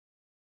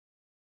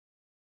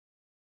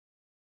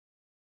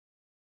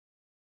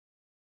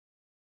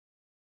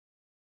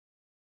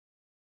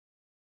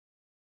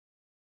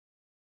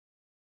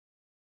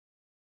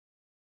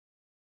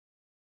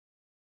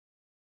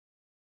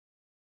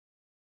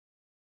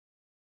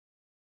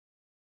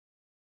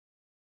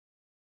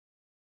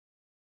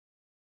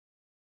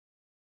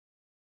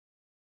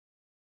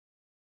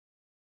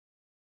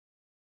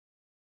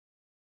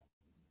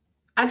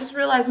I just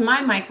realized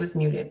my mic was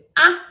muted.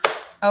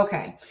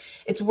 Okay.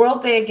 It's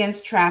World Day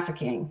Against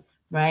Trafficking,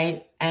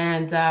 right?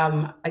 And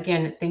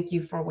again, thank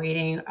you for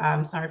waiting.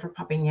 Sorry for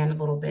popping in a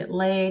little bit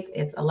late.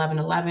 It's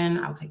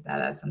 11:11. I'll take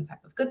that as some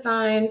type of good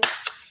sign.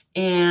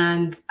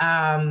 And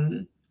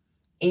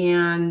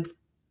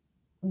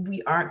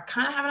we are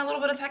kind of having a little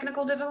bit of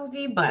technical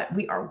difficulty, but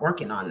we are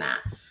working on that.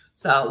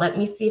 So let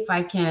me see if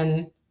I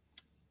can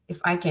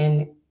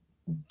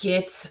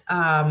get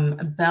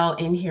Belle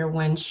in here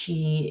when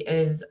she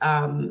is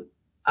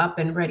up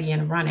and ready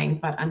and running.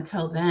 But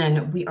until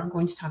then, we are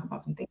going to talk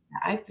about something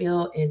that I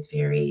feel is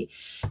very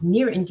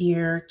near and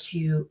dear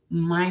to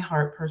my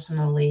heart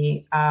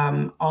personally.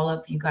 All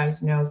of you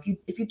guys know,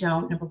 if you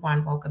don't, number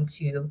one, welcome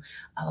to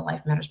the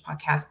Life Matters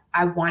podcast.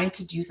 I wanted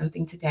to do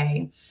something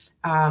today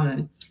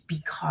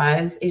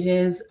because it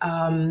is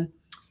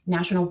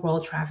National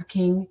World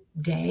Trafficking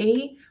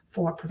Day,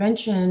 for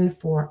prevention,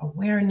 for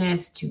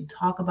awareness, to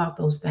talk about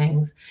those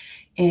things,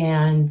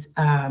 and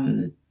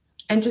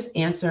just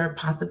answer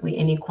possibly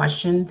any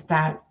questions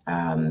that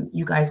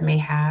you guys may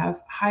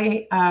have.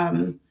 Hi,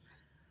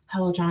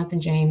 hello,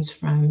 Jonathan James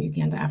from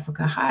Uganda,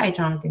 Africa. Hi,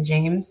 Jonathan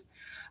James.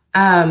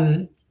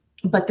 Um,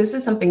 but this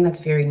is something that's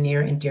very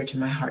near and dear to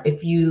my heart.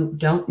 If you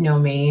don't know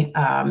me,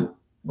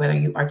 whether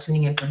you are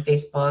tuning in from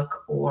Facebook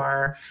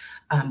or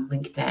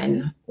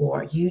LinkedIn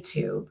or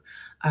YouTube,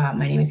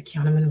 my name is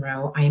Kiana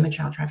Monroe. I am a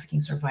child trafficking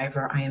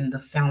survivor. I am the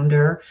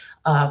founder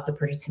of the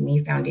Pretty to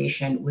Me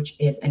Foundation, which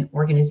is an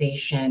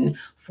organization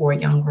for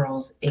young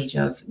girls age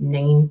of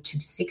 9 to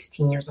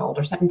 16 years old,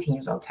 or 17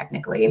 years old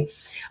technically.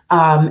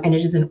 And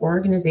it is an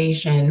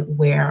organization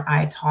where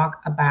I talk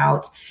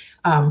about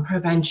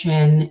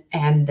prevention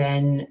and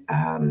then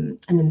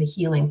the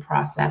healing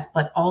process,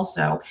 but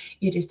also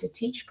it is to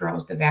teach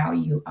girls the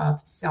value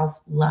of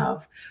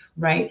self-love,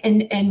 right?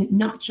 And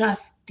not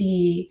just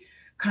the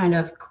kind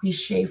of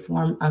cliche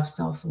form of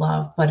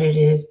self-love, but it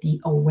is the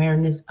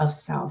awareness of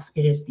self.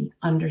 It is the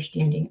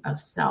understanding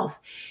of self.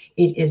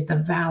 It is the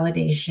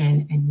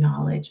validation and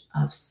knowledge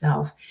of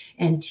self,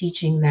 and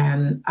teaching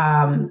them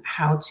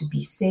how to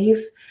be safe,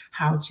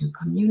 how to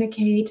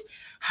communicate,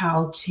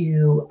 how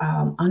to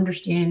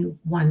understand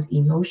one's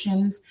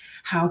emotions,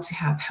 how to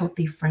have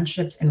healthy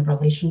friendships and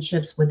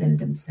relationships within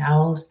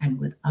themselves and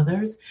with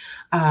others.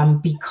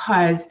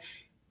 Because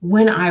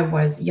when I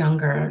was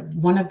younger,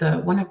 one of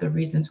the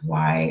reasons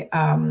why,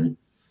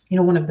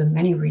 one of the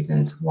many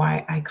reasons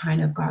why I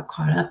kind of got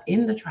caught up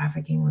in the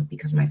trafficking was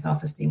because my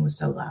self-esteem was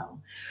so low,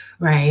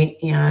 right?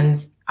 And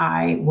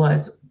I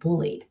was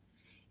bullied,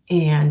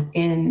 and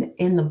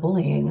in the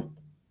bullying,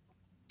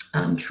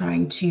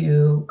 trying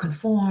to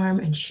conform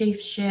and shape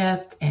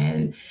shift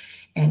and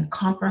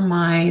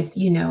compromise,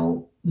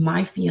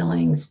 my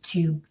feelings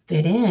to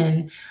fit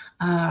in.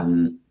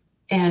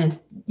 And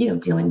it's,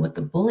 dealing with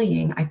the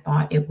bullying, I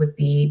thought it would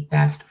be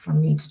best for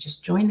me to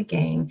just join the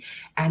gang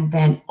and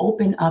then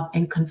open up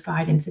and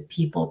confide into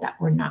people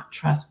that were not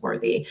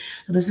trustworthy.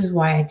 So this is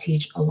why I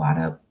teach a lot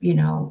of,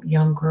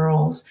 young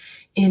girls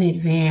in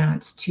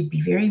advance to be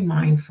very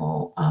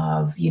mindful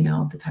of,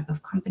 the type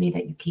of company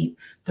that you keep,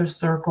 their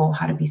circle,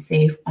 how to be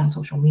safe on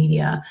social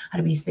media, how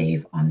to be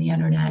safe on the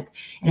internet,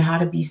 and how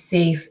to be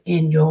safe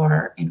in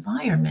your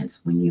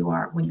environments when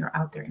you're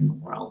out there in the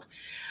world.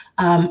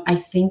 I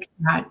think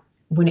that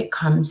when it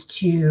comes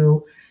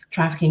to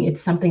trafficking,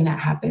 it's something that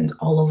happens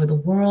all over the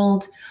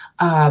world.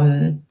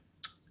 I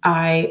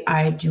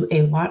do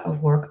a lot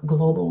of work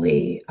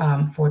globally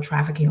for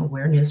trafficking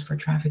awareness, for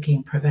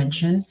trafficking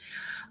prevention.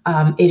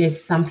 It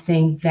is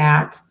something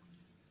that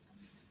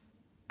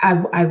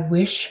I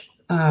wish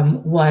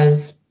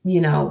was,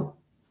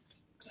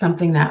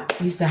 something that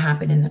used to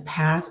happen in the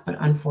past, but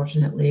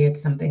unfortunately,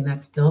 it's something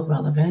that's still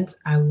relevant.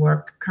 I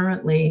work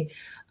currently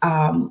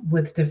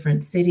with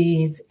different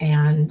cities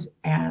and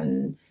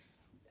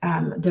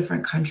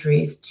different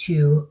countries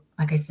to,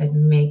 like I said,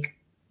 make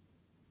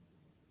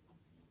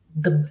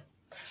the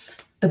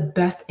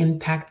best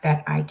impact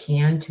that I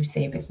can to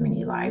save as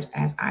many lives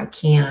as I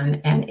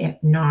can, and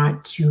if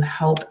not, to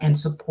help and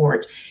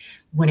support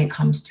when it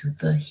comes to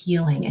the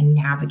healing and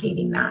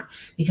navigating that,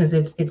 because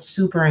it's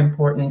super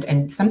important.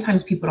 And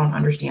sometimes people don't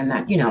understand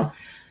that,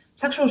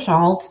 sexual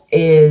assault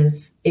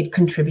it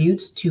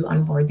contributes to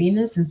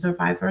unworthiness in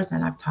survivors,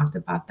 and I've talked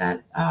about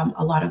that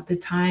a lot of the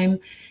time.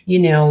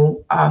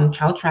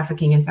 Child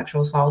trafficking and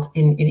sexual assault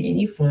in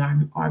any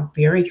form are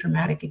very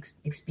traumatic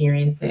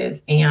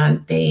experiences,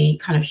 and they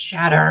kind of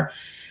shatter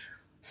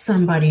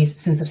somebody's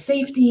sense of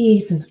safety,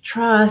 sense of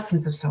trust,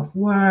 sense of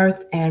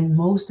self-worth. And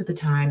most of the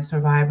time,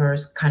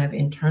 survivors kind of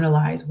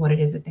internalize what it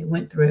is that they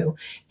went through,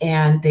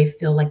 and they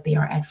feel like they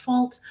are at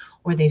fault,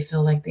 or they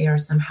feel like they are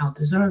somehow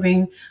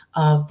deserving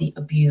of the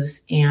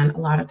abuse. And a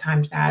lot of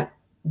times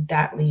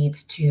that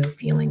leads to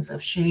feelings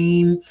of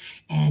shame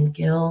and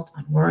guilt,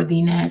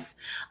 unworthiness.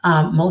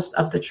 Most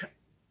of the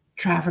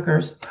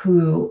traffickers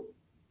who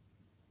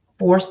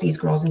force these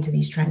girls into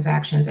these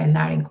transactions, and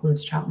that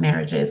includes child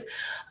marriages,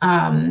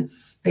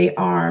 They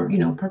are,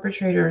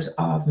 perpetrators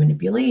of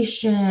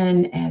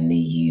manipulation, and they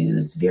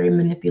use very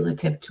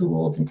manipulative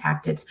tools and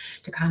tactics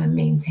to kind of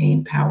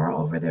maintain power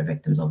over their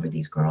victims, over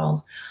these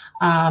girls.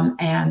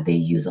 And they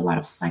use a lot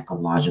of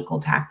psychological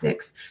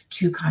tactics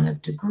to kind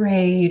of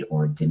degrade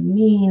or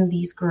demean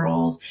these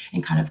girls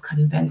and kind of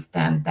convince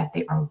them that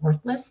they are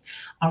worthless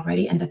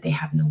already and that they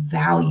have no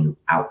value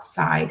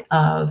outside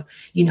of,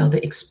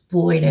 the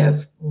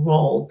exploitive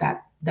role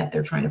that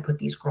they're trying to put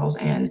these girls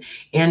in.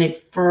 And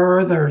it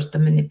furthers the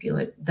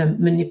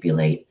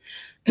manipulative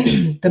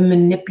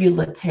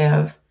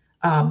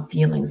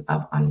feelings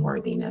of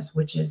unworthiness,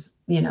 which is,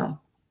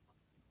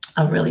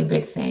 a really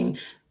big thing.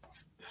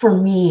 For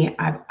me,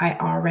 I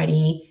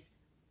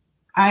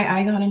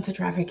got into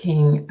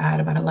trafficking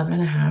at about 11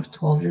 and a half,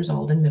 12 years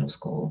old in middle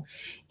school.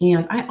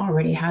 And I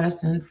already had a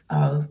sense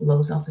of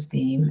low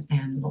self-esteem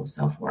and low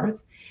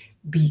self-worth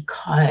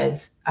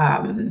because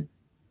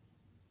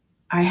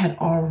I had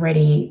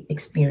already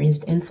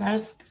experienced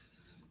incest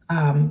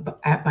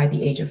by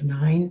the age of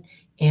 9,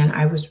 and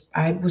I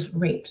was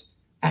raped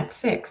at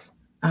 6.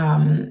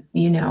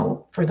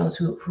 For those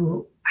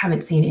who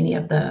haven't seen any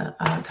of the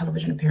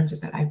television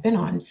appearances that I've been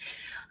on,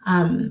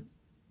 um,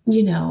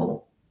 you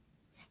know,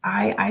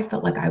 I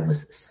felt like I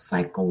was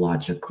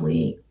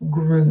psychologically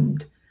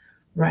groomed,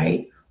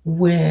 right?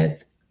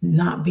 With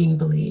not being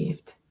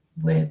believed,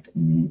 with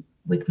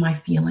my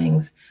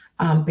feelings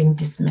being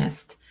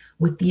dismissed,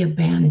 with the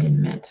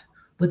abandonment,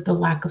 with the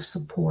lack of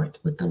support,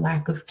 with the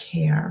lack of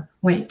care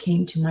when it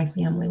came to my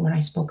family when I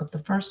spoke up the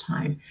first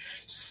time.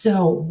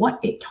 So what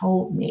it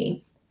told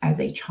me as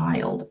a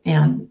child,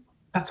 and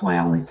that's why I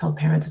always tell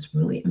parents it's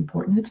really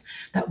important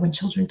that when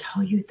children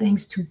tell you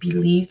things, to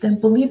believe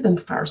them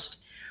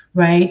first,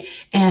 right?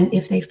 And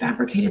if they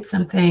fabricated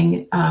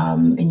something,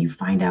 and you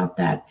find out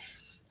that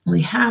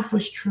only half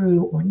was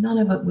true or none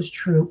of it was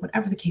true,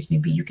 whatever the case may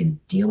be, you can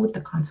deal with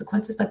the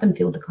consequences. Let them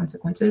deal with the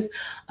consequences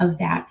of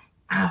that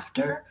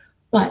after,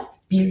 but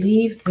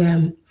believe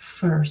them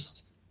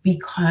first,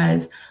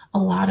 because a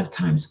lot of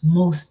times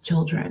most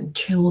children,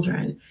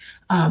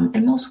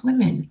 and most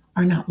women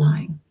are not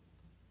lying.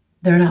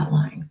 They're not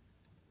lying,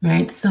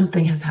 right?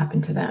 Something has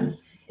happened to them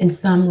in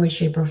some way,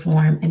 shape, or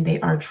form, and they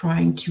are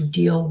trying to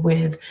deal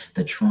with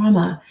the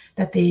trauma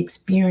that they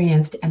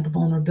experienced and the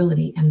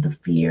vulnerability and the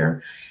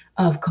fear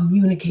of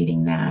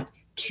communicating that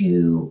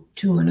to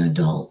an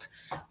adult.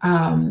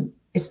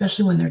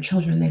 Especially when they're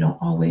children,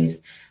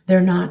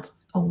 they're not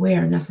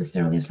aware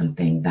necessarily of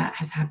something that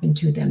has happened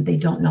to them. They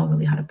don't know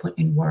really how to put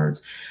in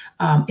words,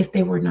 if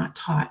they were not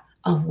taught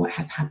of what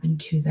has happened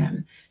to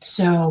them.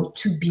 So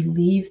to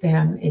believe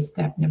them is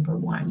step number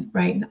one,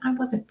 right? And I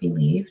wasn't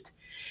believed,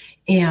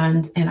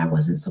 and I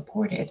wasn't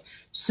supported.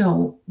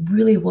 So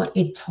really what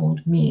it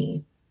told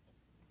me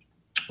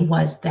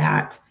was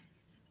that,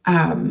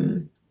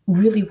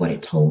 really what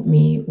it told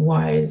me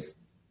was,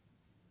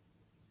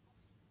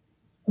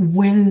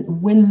 when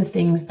the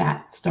things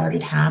that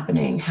started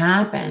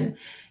happen,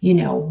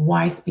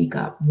 why speak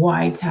up,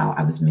 why tell?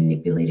 I was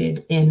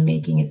manipulated in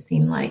making it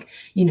seem like,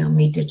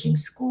 me ditching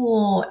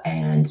school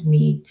and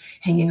me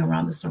hanging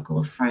around the circle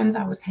of friends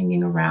I was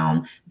hanging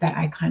around, that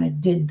I kind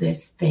of did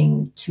this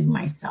thing to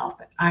myself,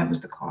 that I was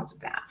the cause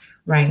of that,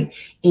 right?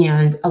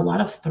 And a lot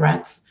of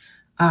threats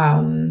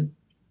um,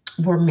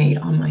 were made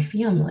on my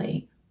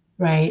family,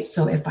 right?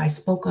 So if I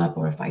spoke up,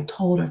 or if I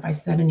told, or if I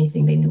said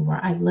anything, they knew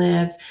where I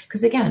lived.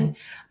 Because again,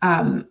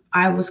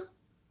 I was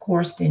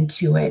coerced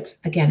into it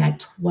again at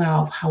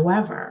 12.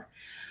 However,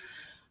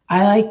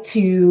 I like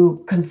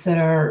to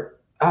consider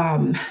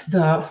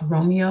the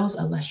Romeos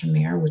a le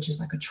chimere, which is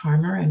like a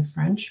charmer in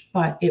French,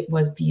 but it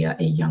was via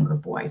a younger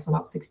boy, so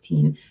about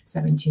 16,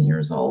 17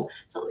 years old.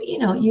 So,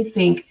 you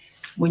think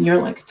when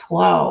you're like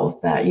 12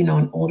 that,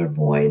 an older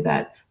boy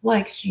that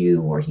likes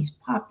you, or he's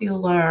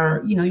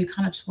popular, you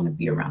kind of just want to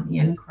be around the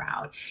in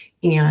crowd.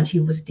 And he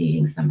was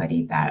dating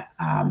somebody that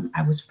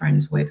I was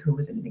friends with, who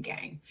was in the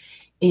gang,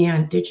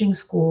 and ditching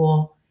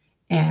school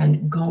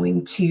and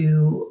going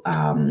to,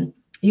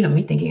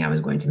 me thinking I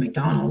was going to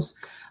McDonald's,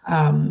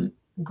 um,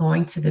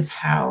 going to this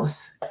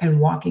house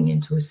and walking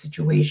into a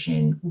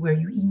situation where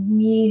you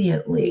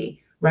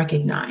immediately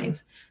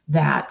recognize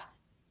that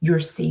your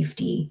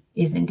safety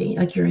is in danger,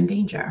 like you're in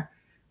danger,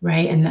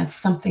 right? And that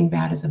something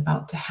bad is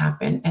about to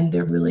happen, and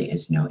there really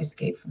is no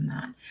escape from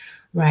that,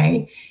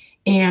 right?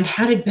 And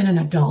had it been an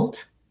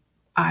adult,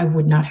 I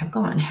would not have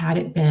gone. Had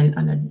it been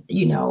a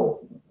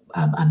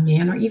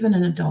man, or even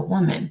an adult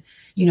woman,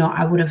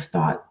 I would have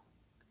thought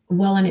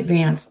well in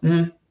advance,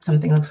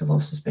 something looks a little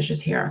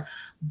suspicious here.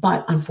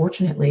 But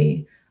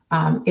unfortunately,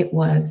 it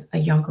was a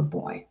younger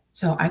boy.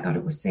 So I thought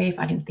it was safe.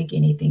 I didn't think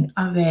anything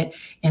of it.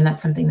 And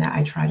that's something that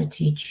I try to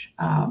teach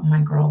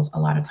my girls a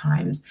lot of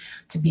times,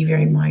 to be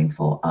very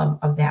mindful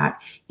of that.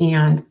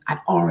 And I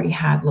already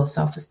had low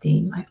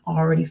self-esteem. I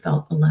already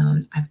felt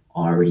alone. I've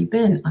already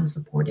been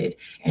unsupported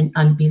and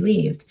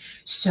unbelieved.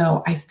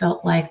 So I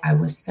felt like I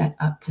was set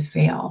up to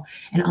fail.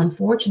 And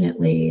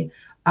unfortunately,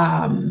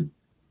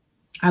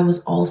 I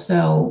was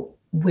also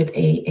with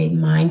a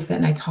mindset,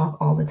 and I talk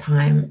all the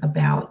time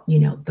about,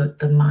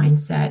 the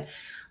mindset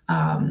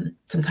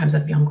sometimes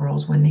of young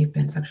girls when they've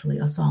been sexually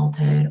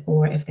assaulted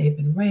or if they've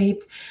been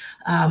raped.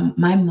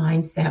 My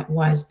mindset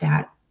was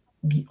that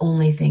the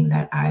only thing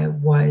that I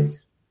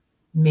was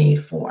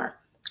made for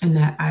and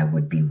that I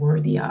would be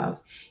worthy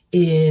of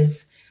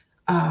is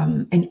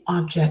an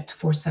object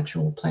for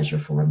sexual pleasure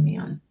for a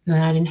man.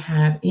 And I didn't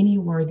have any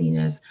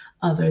worthiness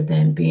other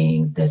than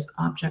being this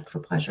object for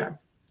pleasure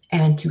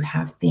and to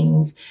have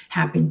things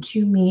happen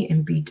to me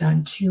and be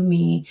done to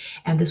me.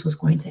 And this was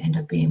going to end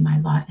up being my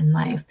lot in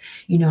life.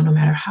 No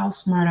matter how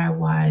smart I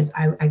was,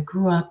 I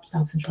grew up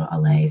South Central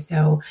LA.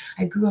 So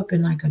I grew up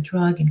in like a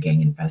drug and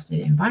gang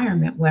infested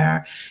environment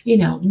where,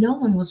 no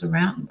one was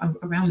around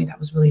me that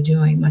was really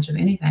doing much of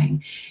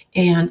anything.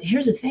 And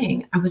here's the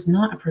thing, I was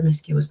not a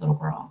promiscuous little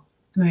girl,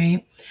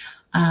 right?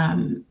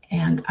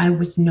 And I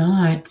was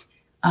not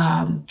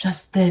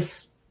just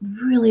this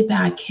really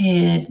bad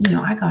kid.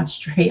 I got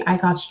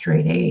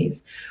straight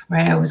A's,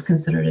 right? I was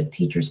considered a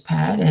teacher's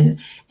pet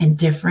and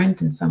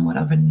different and somewhat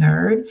of a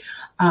nerd.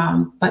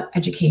 But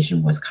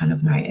education was kind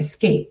of my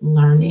escape,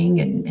 learning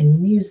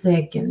and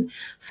music and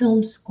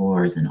film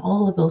scores and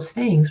all of those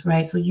things,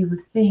 right? So you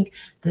would think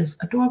this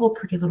adorable,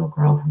 pretty little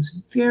girl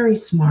who's very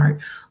smart,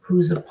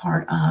 who's a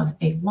part of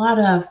a lot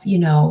of,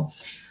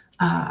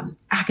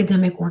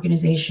 academic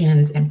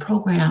organizations and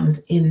programs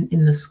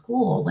in the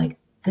school, like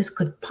this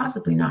could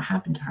possibly not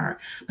happen to her,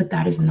 but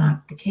that is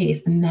not the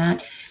case. And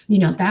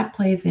that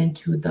plays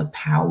into the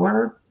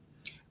power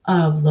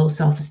of low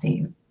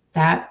self-esteem,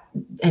 that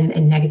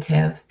and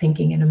negative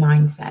thinking and a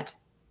mindset,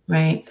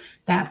 right?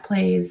 That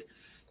plays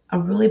a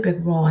really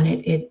big role.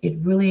 And it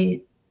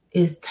really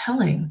is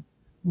telling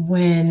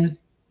when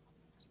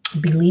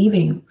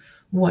believing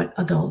what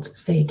adults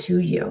say to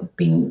you,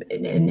 being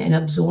and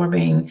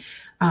absorbing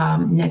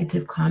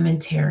negative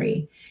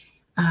commentary,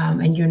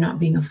 and you're not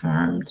being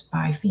affirmed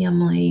by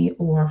family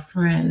or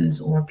friends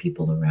or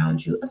people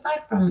around you,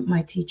 aside from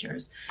my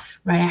teachers,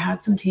 right? I had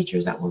some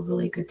teachers that were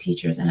really good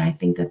teachers, and I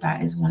think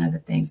that is one of the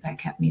things that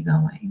kept me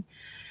going.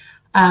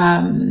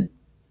 Ron,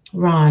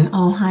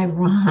 oh hi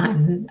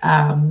Ron,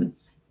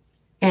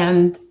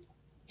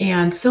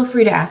 and feel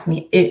free to ask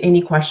me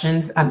any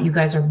questions. You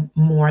guys are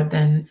more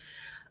than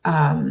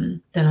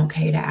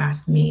okay to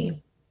ask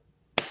me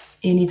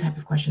any type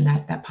of question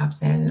that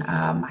pops in.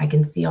 I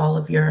can see all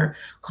of your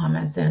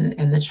comments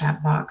in the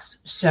chat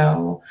box.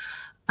 So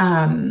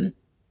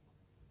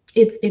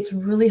it's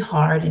really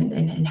hard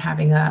in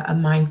having a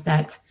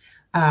mindset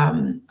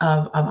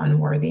of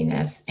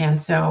unworthiness. And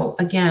so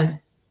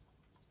again,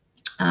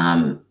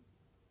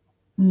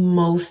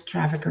 most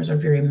traffickers are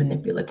very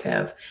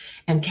manipulative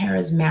and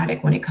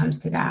charismatic when it comes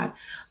to that.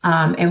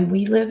 And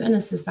we live in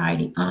a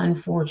society,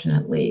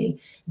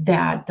 unfortunately,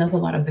 that does a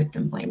lot of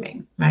victim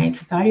blaming, right?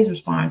 Society's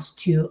response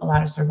to a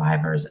lot of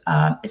survivors,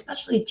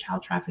 especially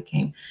child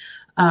trafficking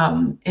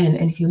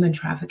and human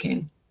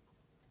trafficking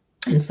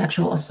and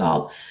sexual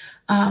assault,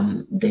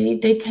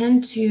 they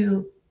tend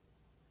to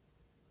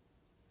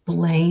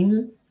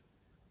blame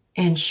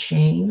and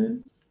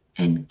shame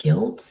and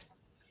guilt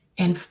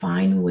and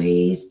find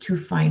ways to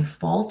find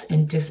fault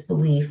and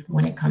disbelief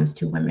when it comes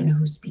to women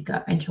who speak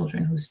up and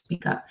children who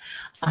speak up.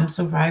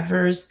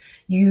 Survivors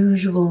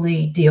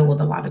usually deal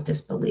with a lot of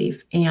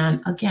disbelief.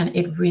 And again,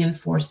 it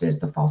reinforces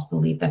the false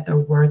belief that their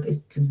worth is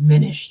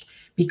diminished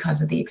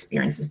because of the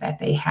experiences that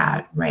they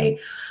had, right?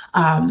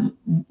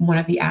 One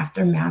of the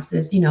aftermaths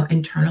is,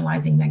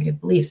 internalizing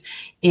negative beliefs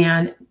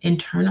and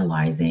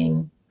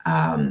internalizing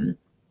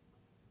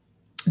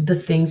the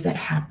things that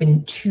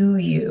happen to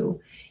you.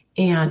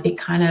 And it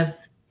kind of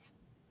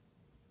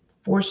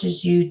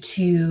forces you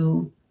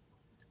to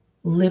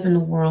live in the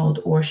world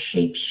or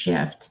shape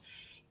shift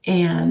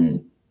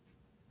and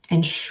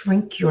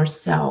shrink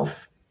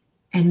yourself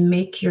and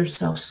make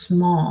yourself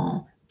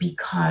small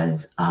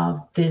because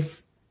of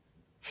this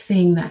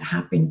thing that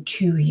happened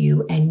to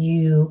you. And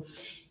you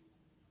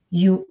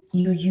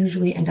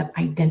usually end up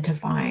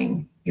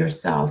identifying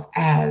yourself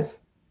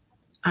as,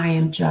 I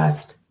am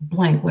just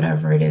blank,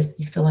 whatever it is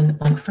you fill in the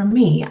blank. For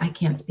me, I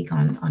can't speak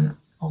on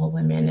all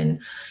women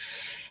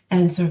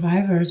and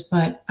survivors,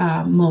 but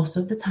most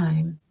of the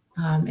time,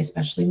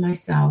 especially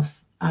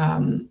myself,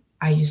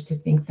 I used to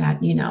think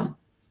that,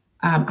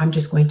 I'm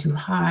just going to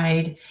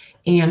hide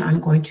and I'm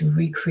going to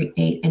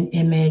recreate an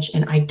image,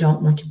 and I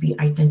don't want to be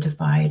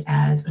identified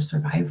as a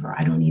survivor.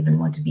 I don't even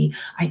want to be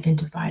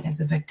identified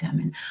as a victim,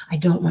 and I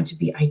don't want to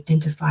be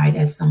identified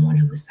as someone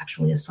who was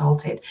sexually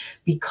assaulted,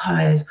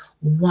 because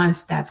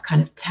once that's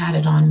kind of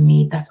tatted on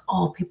me, that's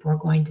all people are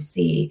going to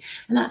see.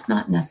 And that's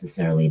not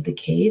necessarily the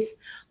case,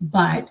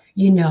 but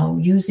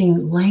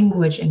using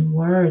language and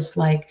words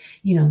like,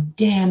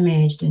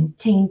 damaged and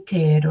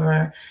tainted,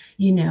 or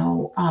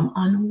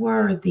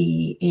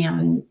unworthy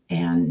and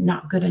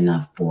not good enough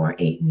for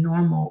a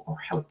normal or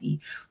healthy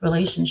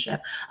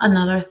relationship.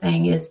 Another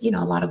thing is, a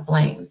lot of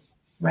blame,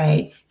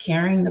 right?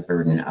 Carrying the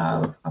burden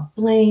of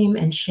blame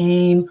and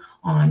shame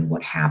on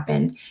what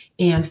happened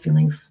and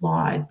feeling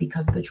flawed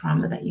because of the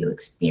trauma that you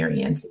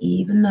experienced,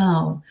 even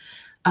though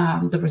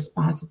the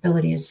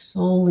responsibility is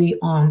solely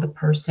on the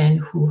person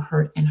who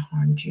hurt and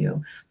harmed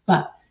you.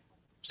 But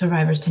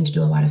survivors tend to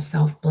do a lot of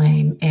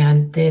self-blame,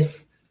 and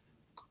this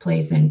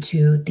plays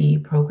into the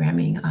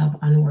programming of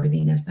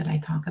unworthiness that I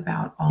talk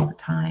about all the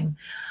time.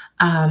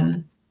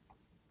 Um,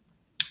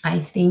 I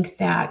think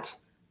that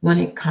when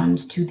it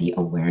comes to the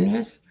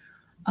awareness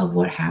of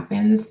what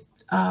happens,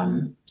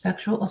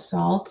 sexual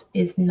assault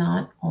is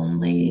not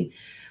only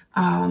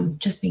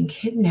just being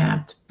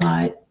kidnapped,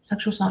 but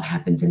sexual assault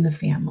happens in the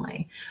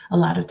family. A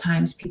lot of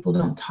times people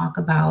don't talk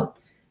about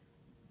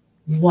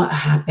what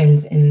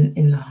happens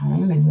in the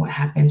home and what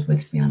happens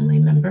with family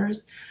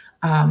members.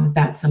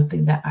 That's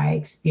something that I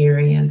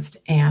experienced,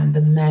 and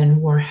the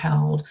men were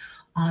held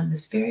on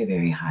this very,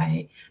 very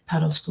high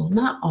pedestal.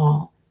 Not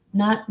all,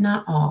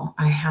 not all.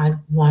 I had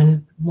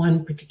one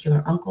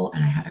particular uncle,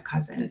 and I had a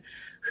cousin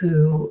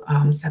who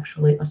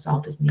sexually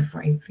assaulted me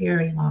for a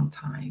very long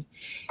time,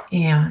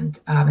 and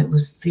it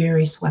was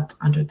very swept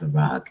under the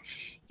rug.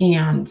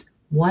 And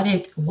what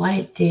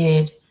it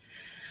did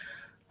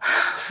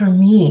for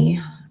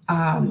me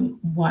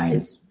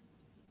was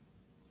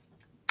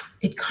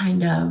it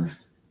kind of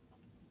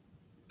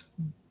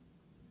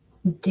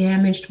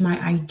damaged my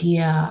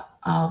idea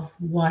of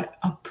what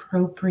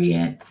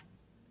appropriate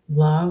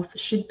love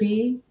should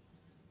be,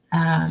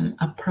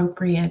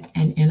 appropriate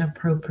and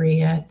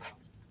inappropriate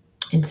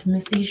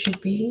intimacy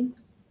should be,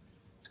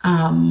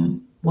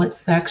 what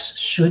sex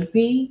should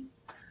be,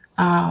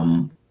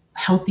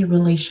 healthy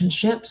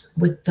relationships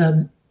with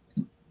the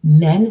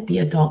men, the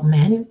adult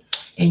men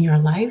in your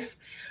life.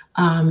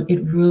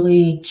 It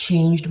really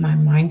changed my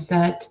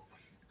mindset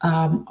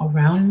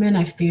around men.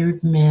 I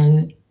feared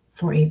men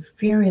for a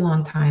very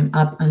long time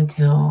up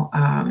until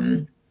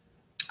I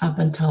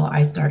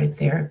started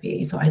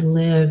therapy. So I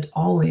lived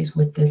always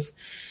with this,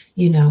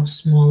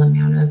 small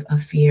amount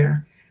of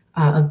fear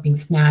of being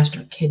snatched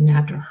or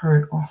kidnapped or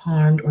hurt or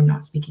harmed or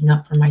not speaking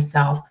up for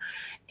myself.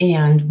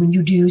 And when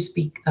you do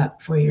speak up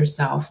for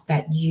yourself,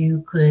 that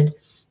you could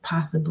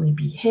possibly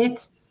be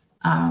hit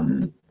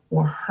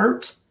or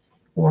hurt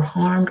or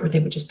harmed, or they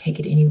would just take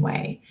it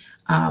anyway.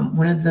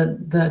 One of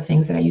the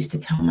things that I used to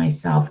tell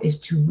myself is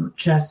to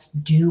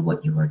just do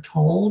what you were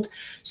told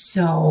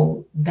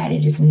so that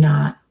it is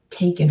not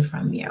taken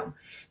from you.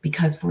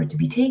 Because for it to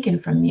be taken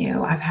from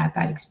you, I've had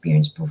that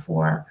experience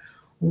before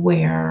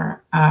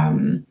where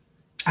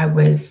I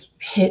was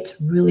hit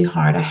really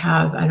hard.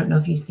 I don't know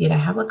if you see it, I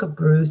have like a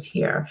bruise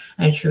here.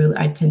 I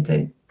tend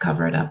to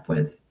cover it up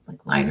with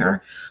like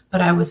liner,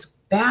 but I was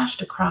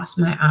bashed across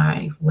my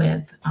eye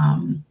with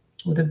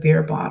a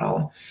beer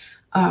bottle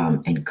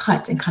and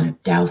cut and kind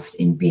of doused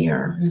in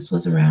beer. And this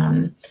was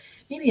around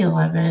maybe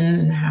 11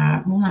 and a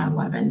half, well, not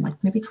 11,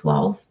 like maybe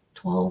 12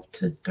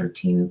 to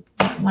 13,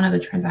 one of the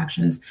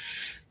transactions,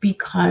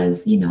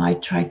 because, I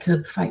tried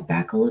to fight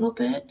back a little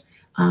bit.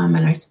 And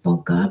I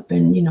spoke up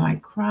and, I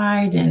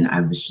cried and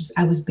I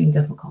was being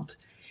difficult.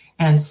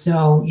 And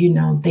so,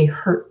 they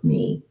hurt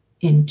me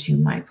into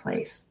my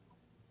place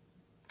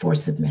for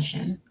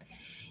submission.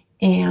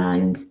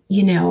 And,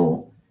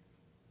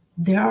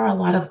 there are a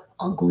lot of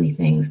ugly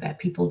things that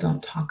people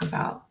don't talk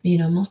about.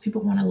 Most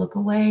people want to look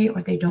away,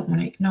 or they don't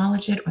want to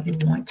acknowledge it, or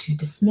they want to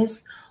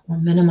dismiss or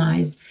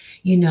minimize,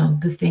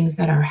 the things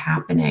that are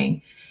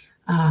happening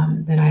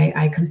that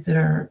I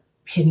consider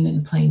hidden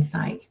in plain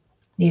sight.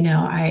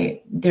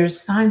 There's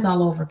signs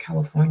all over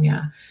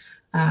California.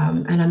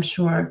 And I'm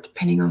sure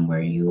depending on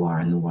where you are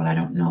in the world, I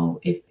don't know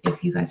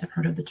if you guys have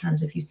heard of the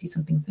terms, if you see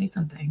something, say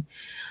something.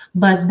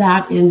 But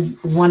that is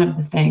one of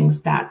the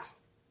things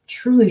that's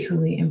truly,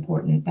 truly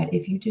important, that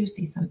if you do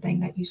see something,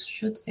 that you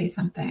should say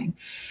something,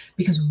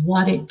 because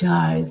what it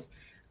does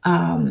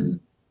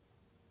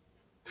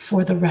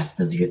for the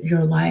rest of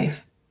your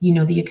life,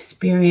 the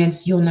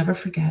experience, you'll never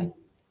forget.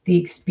 The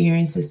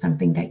experience is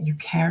something that you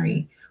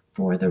carry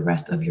for the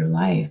rest of your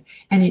life.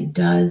 And it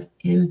does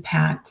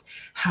impact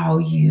how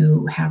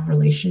you have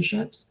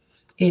relationships.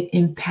 It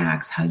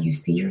impacts how you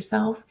see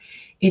yourself.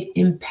 It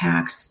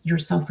impacts your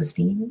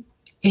self-esteem.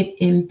 It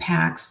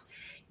impacts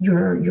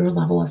your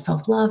level of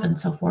self-love and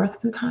self-worth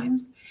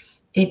sometimes.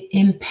 It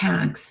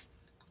impacts,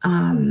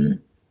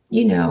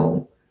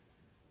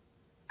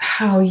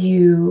 how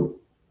you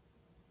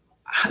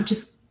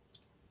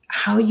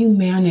how you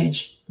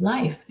manage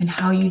life and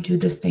how you do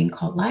this thing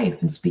called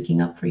life, and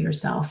speaking up for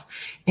yourself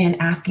and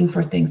asking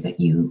for things that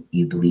you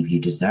believe you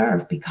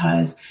deserve,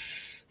 because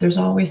there's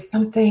always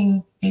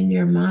something in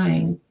your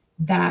mind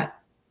that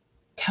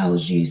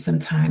tells you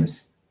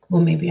sometimes,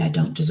 well, maybe I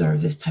don't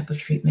deserve this type of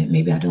treatment.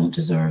 Maybe I don't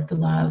deserve the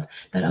love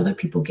that other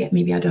people get.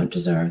 Maybe I don't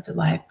deserve the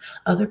life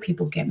other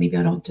people get. Maybe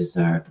I don't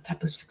deserve the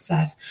type of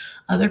success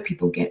other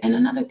people get. And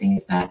another thing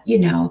is that,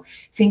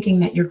 thinking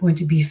that you're going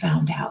to be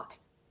found out,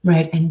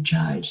 right, and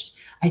judged.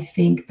 I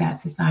think that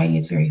society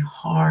is very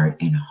hard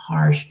and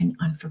harsh and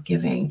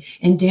unforgiving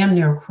and damn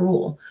near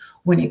cruel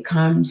when it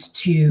comes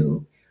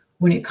to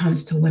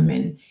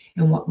women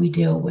and what we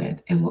deal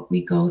with and what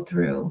we go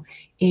through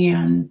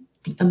and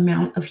the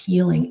amount of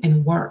healing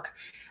and work.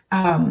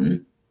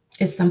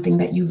 is something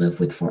that you live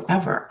with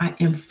forever. I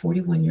am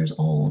 41 years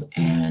old,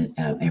 and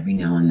every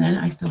now and then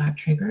I still have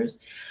triggers.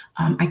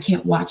 I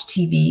can't watch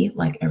TV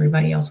like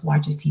everybody else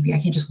watches TV. I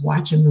can't just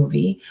watch a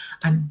movie.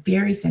 I'm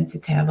very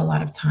sensitive a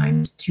lot of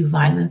times to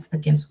violence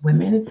against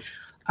women.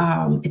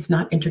 It's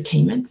not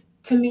entertainment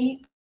to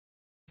me. I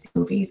don't like to see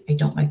movies. I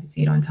don't like to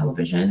see it on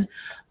television.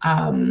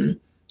 Um,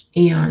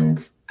 and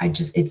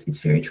it's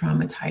very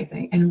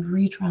traumatizing and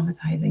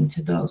re-traumatizing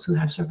to those who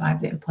have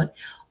survived it and put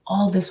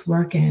all this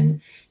work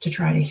in to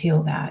try to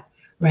heal that,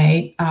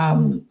 right?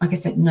 Like I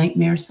said,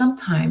 nightmares.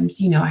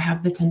 Sometimes, I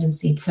have the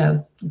tendency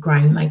to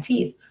grind my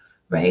teeth,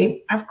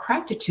 right? I've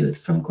cracked a tooth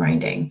from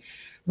grinding,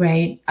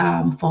 right?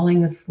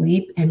 Falling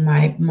asleep, and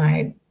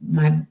my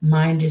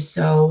mind is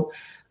so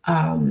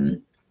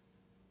um,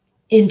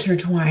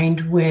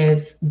 intertwined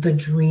with the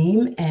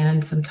dream,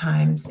 and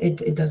sometimes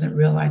it doesn't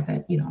realize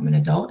that I'm an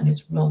adult and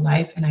it's real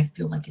life, and I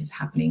feel like it's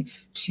happening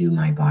to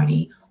my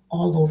body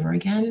all over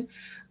again.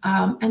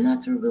 And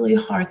that's a really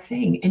hard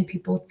thing, and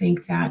people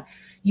think that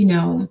you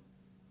know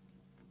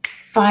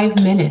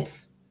 5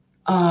 minutes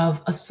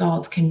of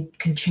assault can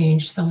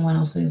change someone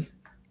else's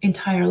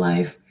entire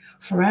life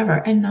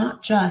forever, and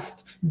not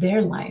just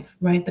their life,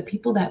 right? The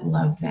people that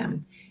love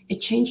them, it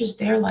changes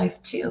their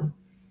life too.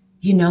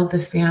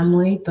 The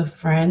family, the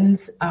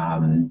friends,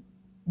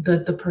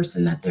 the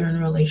person that they're in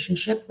a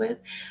relationship with,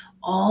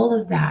 all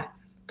of that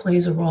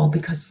plays a role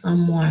because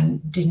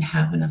someone didn't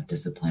have enough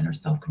discipline or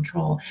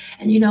self-control.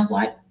 And you know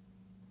what?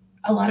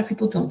 A lot of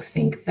people don't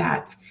think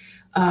that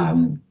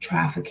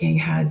trafficking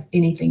has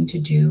anything to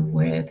do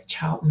with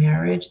child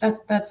marriage.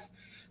 That's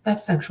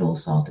sexual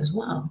assault as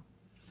well,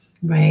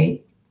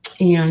 right?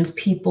 And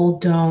people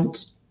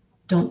don't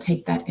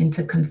take that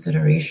into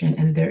consideration.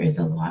 And there is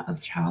a lot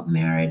of child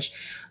marriage,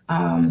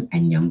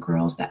 and young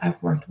girls that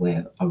I've worked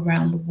with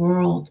around the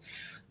world,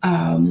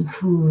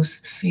 whose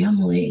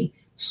family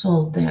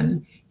sold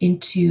them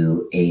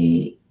into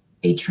a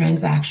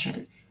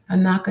transaction.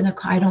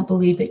 I don't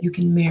believe that you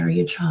can marry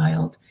a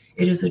child.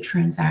 It is a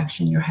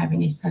transaction. You're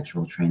having a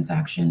sexual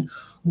transaction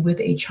with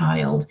a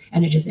child,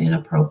 and it is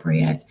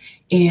inappropriate.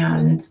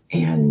 And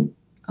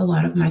a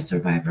lot of my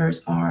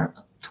survivors are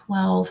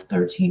 12,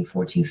 13,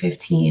 14,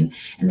 15,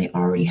 and they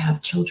already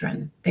have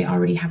children. They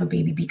already have a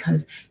baby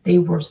because they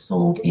were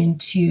sold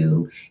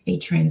into a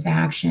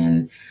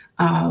transaction,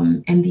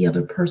 and the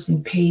other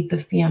person paid the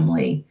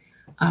family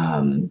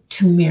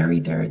to marry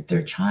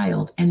their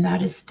child, and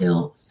that is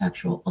still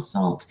sexual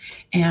assault.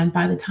 And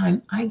by the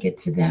time I get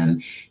to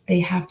them, they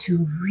have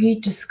to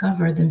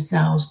rediscover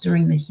themselves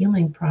during the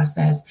healing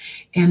process,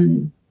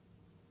 and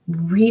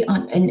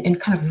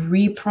and kind of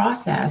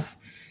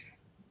reprocess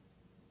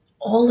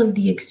all of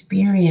the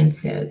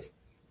experiences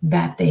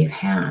that they've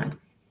had.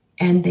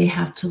 And they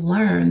have to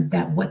learn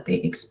that what they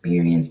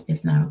experienced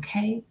is not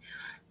okay,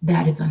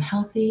 that it's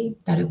unhealthy,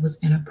 that it was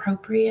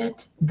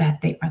inappropriate,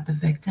 that they are the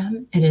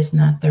victim. It is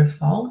not their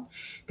fault.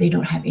 They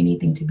don't have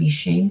anything to be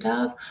ashamed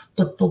of.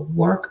 But the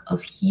work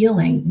of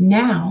healing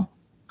now,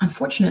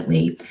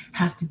 unfortunately,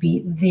 has to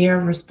be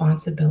their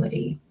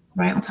responsibility,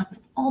 right? On top of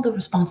all the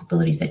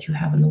responsibilities that you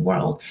have in the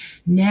world.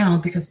 Now,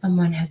 because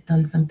someone has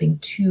done something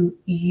to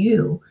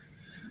you,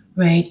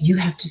 right? You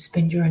have to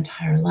spend your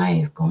entire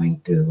life going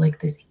through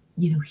like this,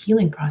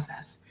 healing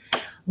process.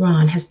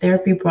 Ron, has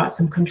therapy brought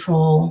some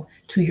control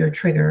to your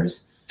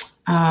triggers?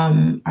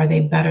 Are they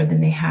better than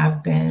they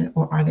have been,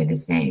 or are they the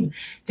same?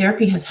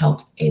 Therapy has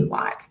helped a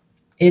lot.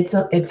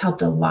 It's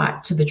helped a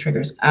lot to the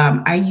triggers.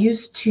 I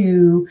used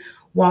to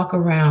walk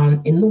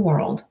around in the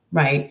world,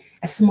 right,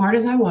 as smart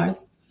as I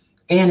was,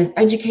 and as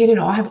educated.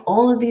 I have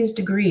all of these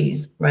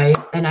degrees, right,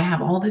 and I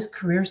have all this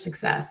career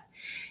success,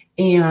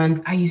 and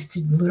I used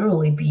to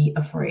literally be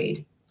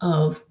afraid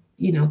of,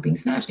 being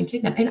snatched and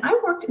kidnapped. And I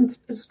worked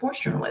as a sports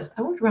journalist.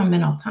 I worked around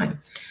men all the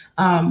time.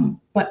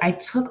 But I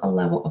took a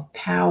level of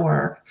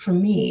power for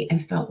me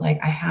and felt like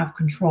I have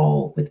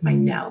control with my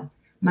no.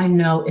 My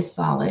no is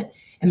solid.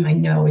 And my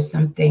no is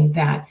something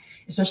that,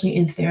 especially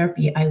in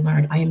therapy, I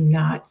learned I am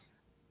not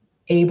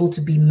able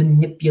to be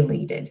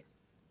manipulated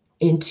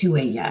into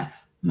a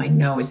yes. My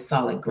no is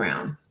solid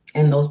ground.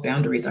 And those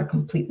boundaries are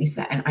completely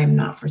set. And I'm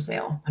not for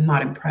sale. I'm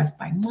not impressed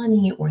by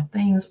money or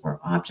things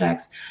or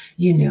objects.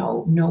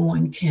 No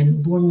one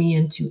can lure me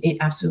into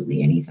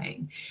absolutely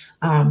anything.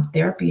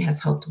 Therapy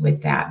has helped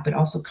with that, but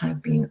also kind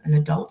of being an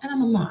adult. And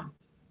I'm a mom,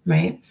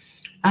 right?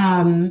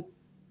 Um,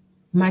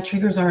 my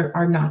triggers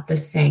are not the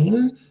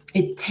same.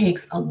 It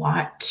takes a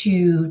lot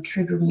to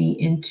trigger me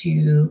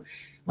into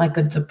like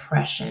a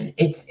depression.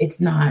 It's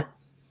not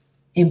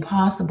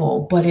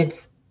impossible, but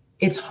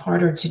it's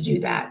harder to do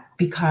that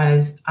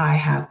because I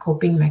have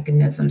coping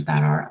mechanisms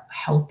that are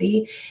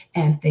healthy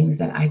and things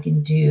that I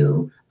can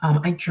do.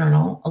 I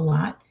journal a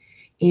lot,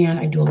 and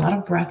I do a lot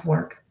of breath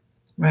work,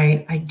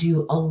 right? I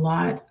do a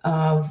lot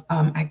of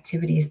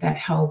activities that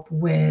help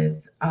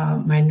with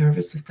my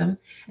nervous system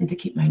and to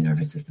keep my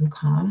nervous system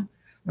calm,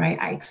 right?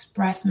 I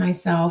express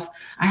myself.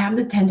 I have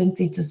the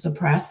tendency to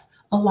suppress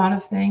a lot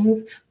of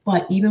things,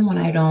 but even when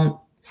I don't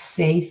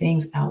say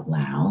things out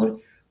loud,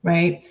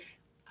 right?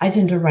 I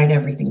tend to write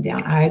everything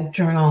down. I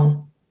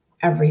journal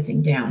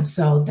everything down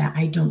so that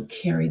I don't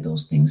carry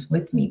those things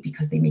with me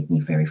because they make me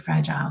very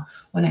fragile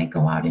when I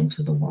go out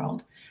into the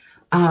world.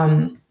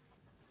 Um,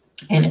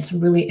 and it's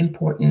really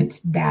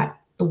important that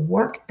the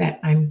work that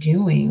I'm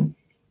doing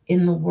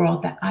in the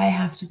world, that I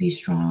have to be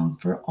strong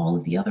for all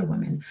of the other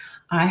women.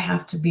 I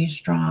have to be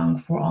strong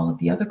for all of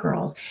the other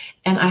girls.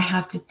 And I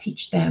have to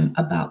teach them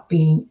about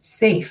being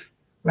safe,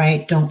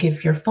 right? Don't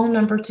give your phone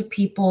number to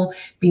people.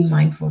 Be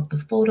mindful of the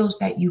photos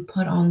that you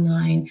put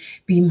online.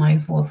 Be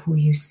mindful of who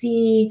you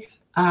see.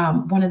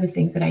 One of the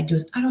things that I do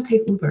is I don't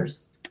take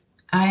Ubers.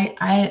 I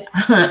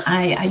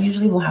I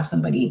usually will have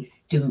somebody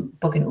do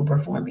book an Uber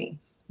for me,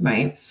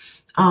 right?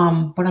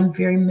 But I'm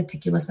very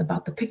meticulous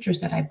about the pictures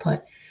that I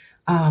put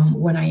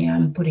when I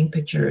am putting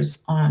pictures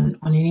on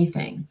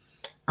anything.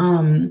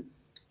 Um,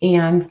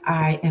 and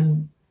I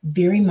am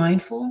very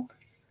mindful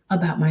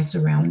about my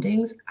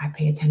surroundings. I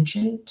pay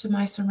attention to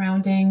my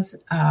surroundings.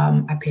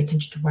 I pay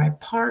attention to where I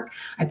park.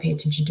 I pay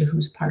attention to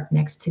who's parked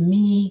next to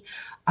me.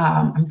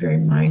 I'm very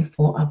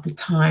mindful of the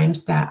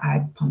times that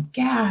I pump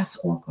gas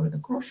or go to the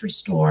grocery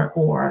store,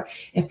 or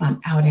if I'm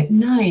out at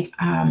night,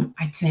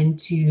 I tend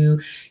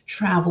to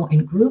travel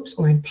in groups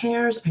or in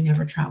pairs. I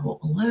never travel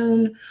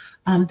alone.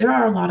 There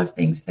are a lot of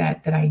things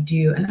that I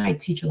do, and I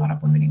teach a lot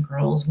of women and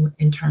girls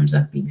in terms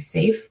of being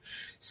safe,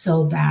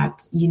 so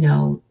that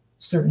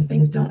certain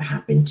things don't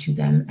happen to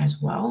them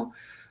as well.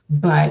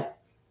 But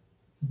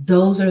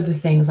those are the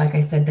things, like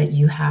I said, that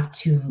you have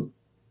to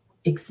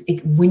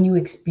when you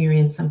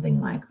experience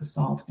something like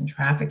assault and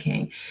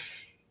trafficking,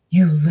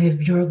 you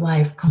live your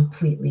life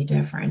completely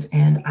different.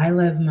 And I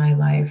live my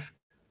life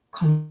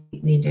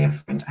completely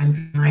different.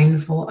 I'm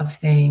mindful of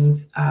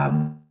things.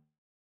 And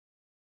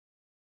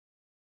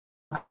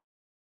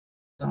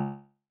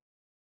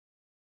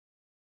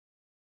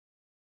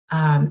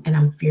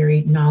I'm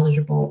very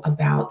knowledgeable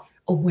about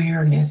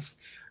awareness,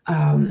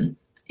 um,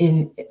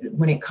 in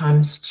when it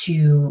comes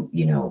to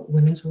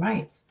women's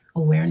rights,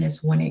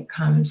 awareness when it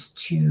comes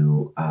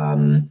to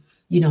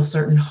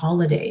certain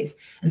holidays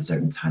and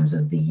certain times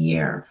of the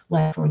year,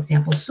 like for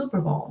example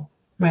Super Bowl,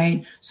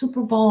 right?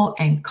 Super Bowl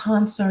and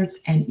concerts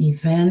and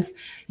events.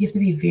 You have to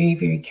be very,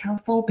 very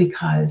careful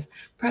because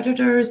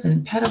predators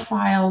and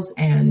pedophiles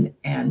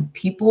and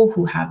people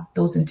who have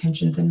those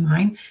intentions in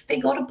mind, they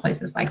go to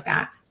places like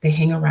that. They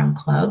hang around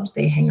clubs,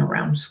 they hang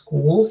around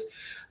schools,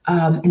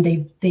 and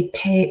they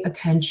pay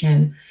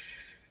attention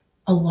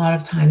a lot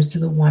of times to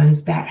the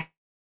ones that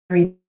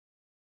carry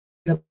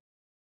the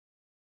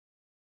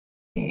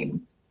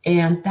name.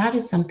 And that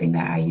is something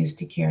that I used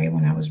to carry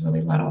when I was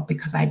really little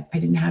because I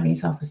didn't have any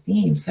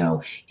self-esteem.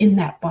 So in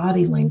that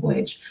body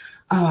language,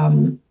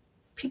 um,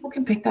 people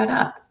can pick that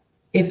up.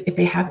 If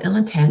they have ill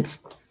intent,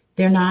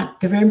 they're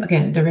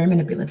very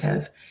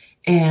manipulative,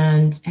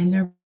 and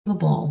they're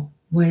vulnerable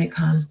when it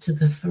comes to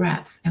the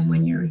threats. And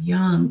when you're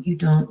young, you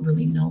don't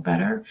really know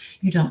better.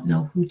 You don't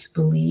know who to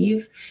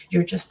believe.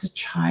 You're just a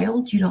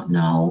child. You don't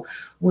know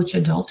which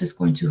adult is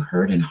going to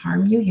hurt and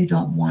harm you. You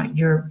don't want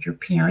your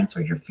parents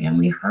or your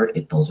family hurt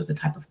if those are the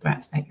type of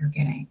threats that you're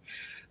getting,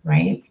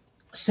 right?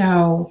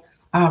 So,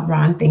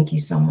 Ron, thank you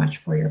so much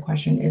for your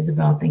question.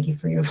 Isabel, thank you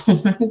for your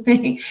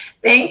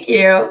thank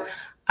you.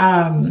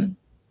 Um,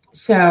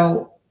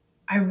 so,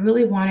 I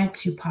really wanted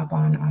to pop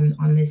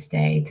on this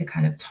day to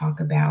kind of talk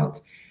about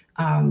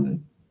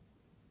um,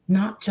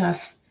 not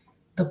just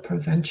the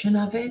prevention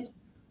of it,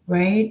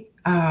 right?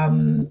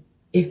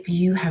 If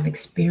you have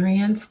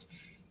experienced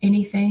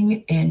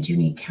anything and you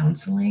need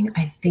counseling,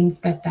 I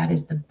think that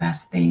is the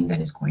best thing that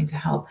is going to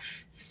help.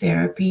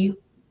 Therapy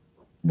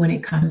when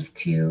it comes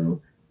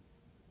to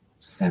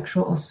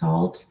sexual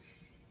assault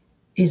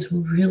is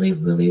really,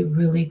 really,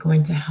 really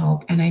going to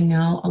help. And I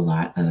know a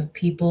lot of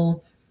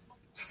people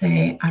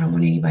say, I don't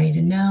want anybody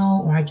to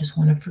know, or I just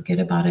want to forget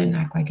about it and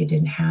act like it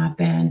didn't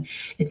happen.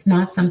 It's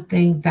not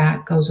something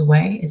that goes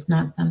away. It's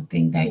not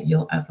something that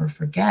you'll ever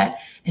forget.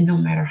 And no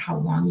matter how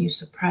long you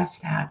suppress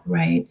that,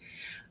 right?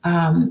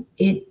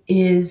 It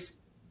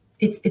is,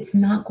 it's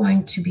not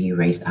going to be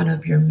erased out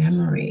of your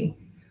memory,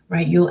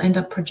 right? You'll end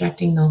up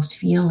projecting those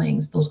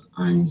feelings, those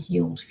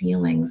unhealed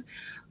feelings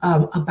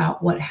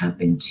about what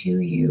happened to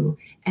you,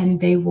 and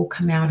they will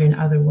come out in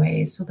other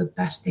ways. So the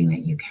best thing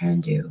that you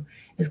can do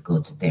is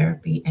go to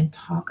therapy and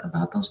talk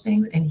about those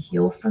things and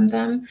heal from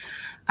them.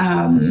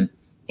 Um,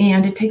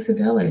 and it takes a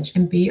village,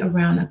 and be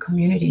around a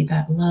community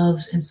that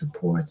loves and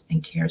supports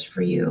and cares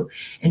for you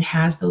and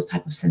has those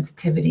type of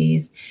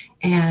sensitivities,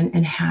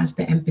 and has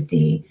the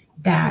empathy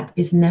that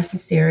is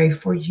necessary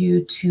for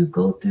you to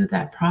go through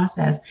that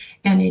process.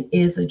 And it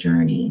is a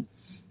journey.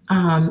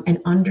 And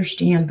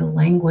understand the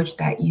language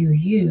that you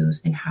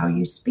use and how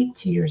you speak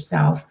to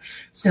yourself.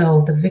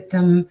 So the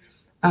victim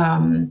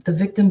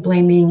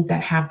blaming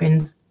that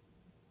happens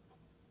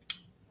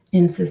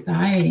in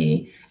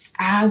society,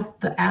 as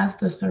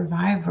the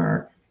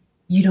survivor,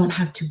 you don't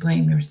have to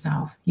blame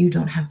yourself. You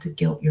don't have to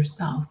guilt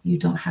yourself. You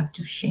don't have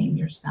to shame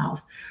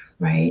yourself,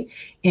 right?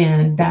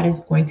 And that is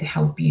going to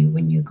help you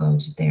when you go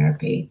to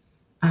therapy.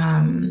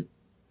 Um,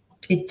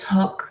 it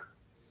took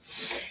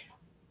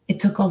it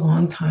took a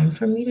long time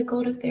for me to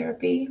go to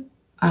therapy.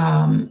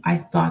 I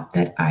thought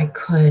that I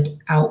could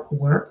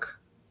outwork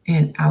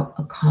and out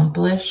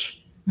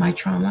accomplish my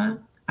trauma.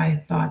 I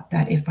thought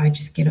that if I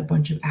just get a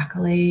bunch of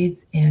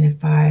accolades and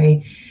if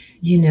I,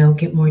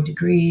 get more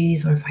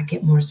degrees or if I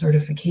get more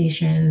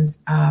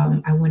certifications,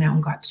 I went out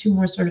and got two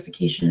more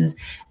certifications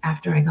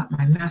after I got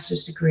my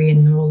master's degree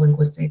in neuro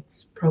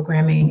linguistics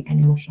programming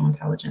and emotional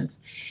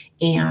intelligence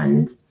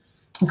and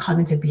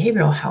cognitive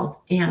behavioral health.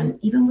 And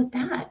even with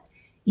that,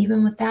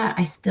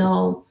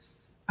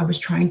 I was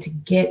trying to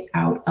get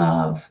out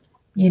of,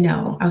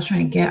 I was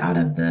trying to get out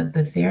of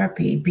the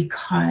therapy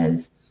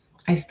because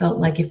I felt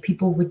like if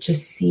people would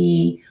just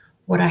see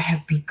what I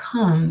have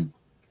become,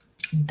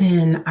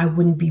 then I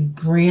wouldn't be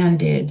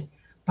branded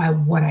by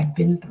what I've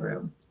been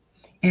through.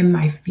 And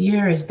my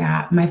fear was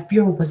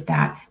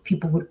that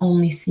people would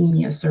only see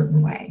me a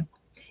certain way.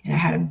 And I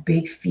had a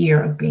big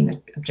fear of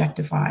being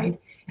objectified,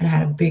 and I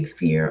had a big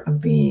fear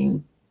of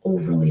being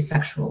overly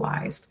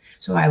sexualized.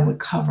 So I would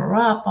cover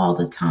up all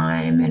the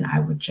time and I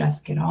would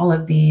just get all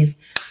of these,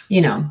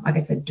 like I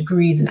said,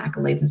 degrees and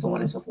accolades and so on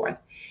and so forth.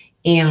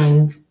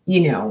 And,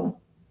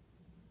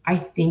 I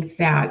think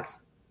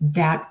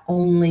that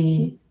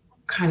only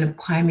kind of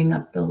climbing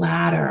up the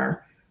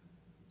ladder,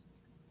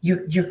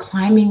 you're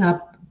climbing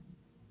up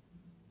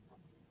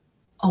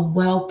a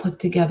well put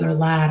together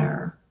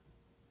ladder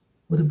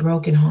with a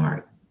broken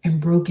heart and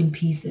broken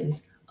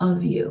pieces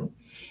of you.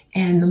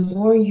 And the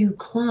more you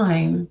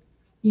climb,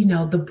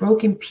 the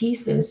broken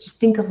pieces, just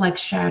think of like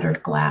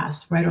shattered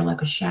glass, right? Or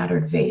like a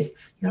shattered vase.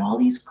 You got all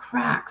these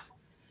cracks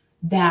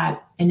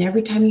and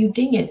every time you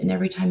ding it and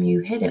every time you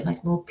hit it,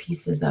 like little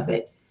pieces of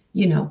it,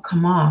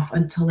 come off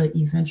until it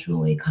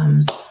eventually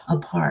comes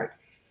apart.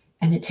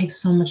 And it takes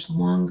so much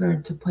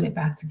longer to put it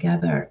back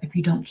together if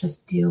you don't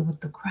just deal with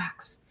the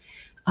cracks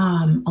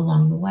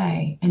along the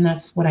way. And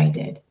that's what I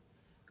did.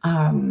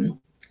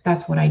 Um,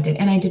 that's what I did.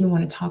 And I didn't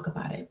want to talk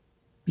about it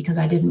because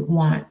I didn't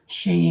want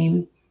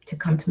shame to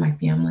come to my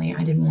family.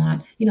 I didn't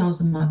want, I was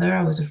a mother.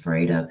 I was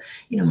afraid of,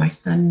 my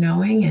son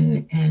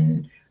knowing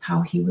and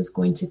how he was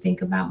going to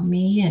think about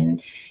me.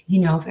 And,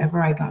 if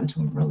ever I got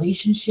into a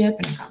relationship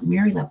and I got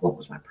married, like what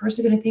was my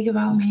person going to think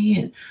about me?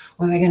 And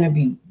was I going to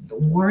be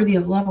worthy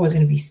of love? Or was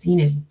going to be seen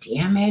as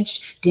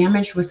damaged?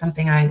 Damaged was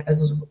something it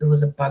was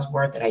a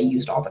buzzword that I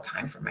used all the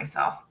time for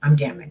myself. I'm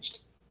damaged.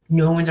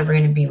 No one's ever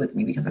going to be with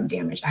me because I'm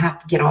damaged. I have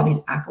to get all these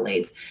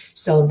accolades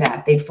so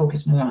that they'd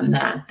focus more on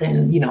that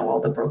than, all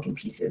the broken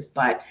pieces.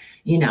 But,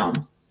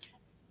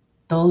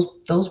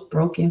 those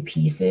broken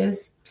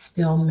pieces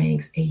still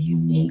makes a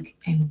unique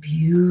and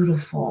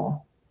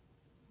beautiful,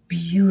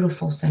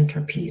 beautiful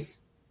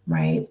centerpiece,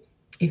 right?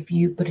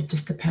 But it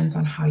just depends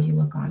on how you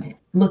look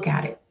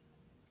at it.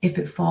 If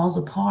it falls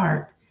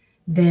apart,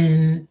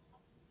 then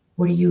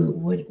what do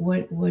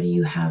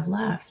you have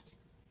left?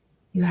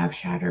 You have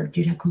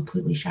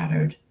completely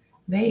shattered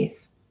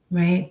vase,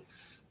 right?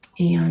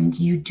 And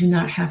you do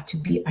not have to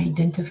be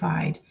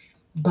identified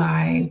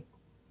by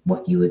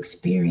what you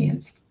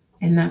experienced.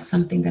 And that's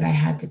something that I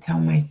had to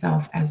tell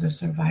myself as a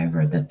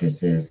survivor, that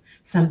this is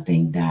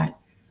something that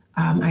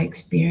I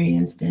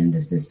experienced, and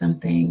this is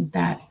something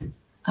that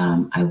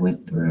I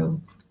went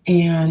through,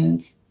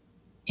 and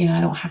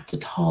I don't have to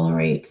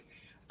tolerate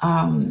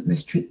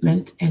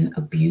mistreatment and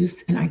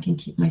abuse, and I can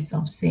keep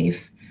myself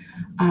safe.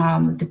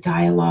 The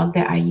dialogue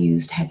that I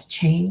used had to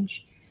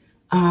change.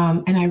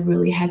 And I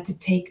really had to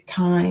take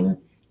time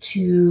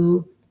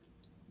to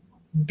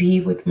be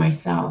with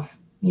myself,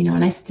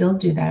 and I still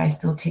do that. I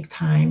still take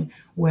time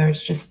where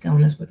it's just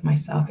stillness with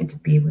myself and to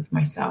be with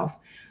myself,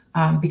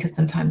 because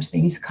sometimes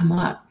things come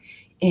up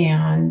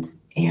and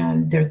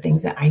there are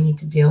things that I need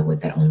to deal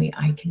with that only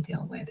I can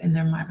deal with, and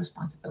they're my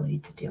responsibility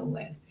to deal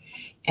with.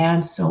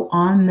 And so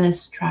on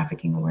this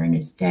Trafficking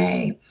Awareness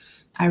Day,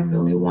 I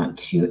really want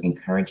to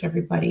encourage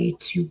everybody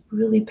to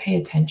really pay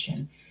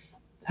attention.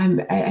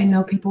 I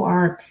know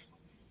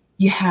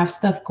you have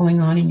stuff going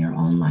on in your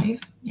own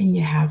life and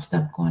you have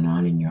stuff going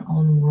on in your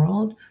own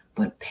world,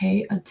 but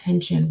pay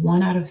attention.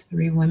 1 out of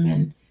 3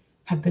 women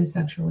have been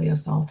sexually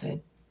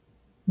assaulted,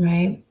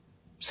 right?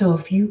 So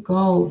if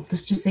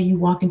let's just say you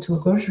walk into a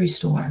grocery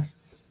store,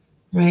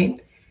 right?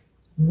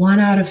 1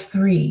 out of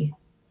 3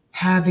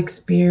 have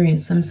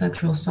experienced some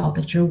sexual assault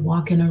that you're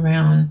walking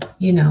around,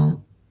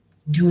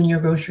 doing your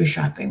grocery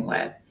shopping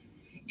with.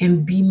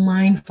 And be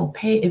mindful.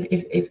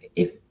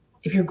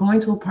 If you're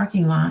going to a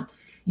parking lot,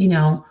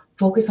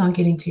 focus on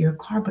getting to your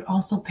car, but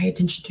also pay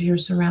attention to your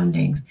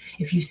surroundings.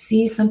 If you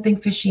see something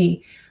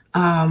fishy,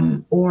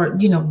 or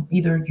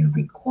either you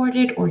record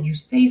it or you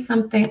say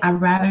something,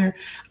 I'd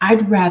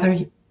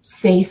rather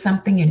say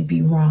something and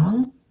be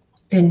wrong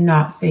than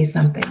not say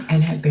something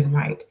and have been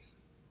right.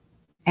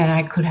 And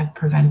I could have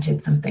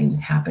prevented something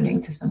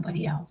happening to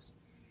somebody else,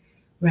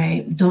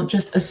 right? Don't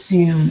just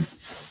assume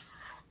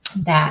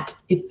that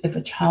if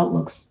a child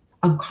looks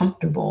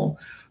uncomfortable,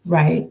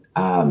 right,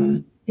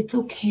 it's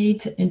okay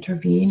to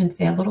intervene and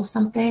say a little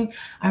something.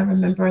 I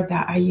remember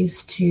that I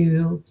used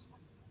to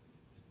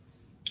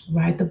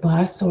ride the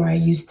bus, or I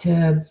used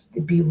to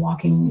be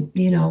walking,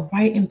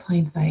 right in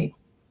plain sight,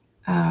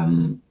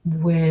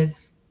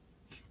 with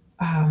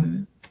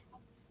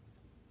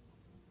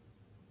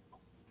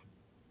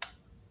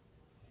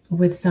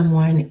with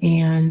someone,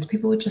 and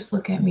people would just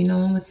look at me. No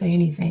one would say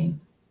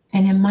anything.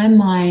 And in my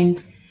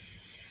mind,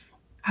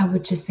 I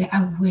would just say,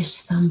 I wish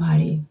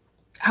somebody,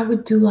 I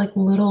would do like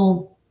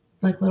little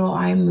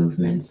eye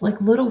movements, like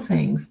little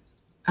things.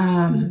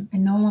 And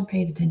no one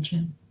paid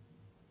attention.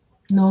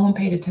 No one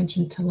paid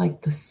attention to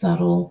like the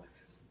subtle,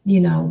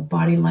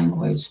 body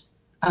language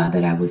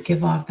that I would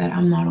give off, that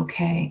I'm not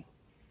okay,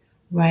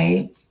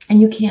 right? And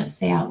you can't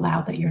say out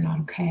loud that you're not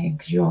okay,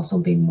 because you're also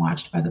being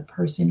watched by the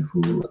person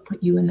who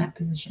put you in that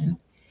position.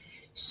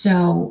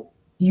 So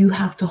you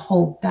have to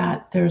hope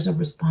that there's a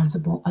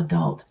responsible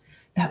adult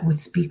that would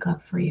speak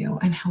up for you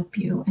and help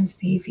you and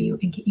save you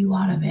and get you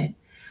out of it.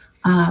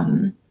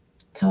 Um,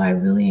 so I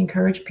really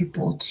encourage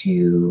people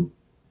to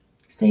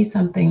say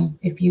something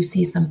if you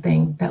see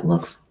something that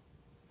looks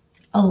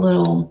a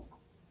little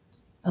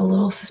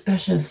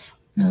suspicious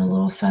and a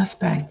little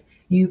suspect.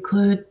 You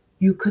could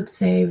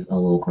save a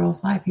little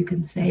girl's life. You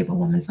can save a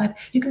woman's life.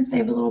 You can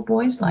save a little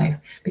boy's life,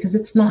 because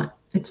it's not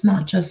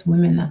just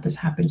women that this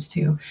happens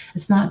to.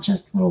 It's not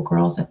just little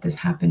girls that this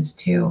happens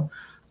to.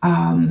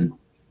 Um,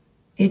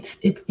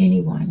 it's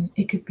anyone.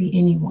 It could be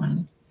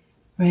anyone,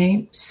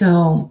 right?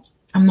 So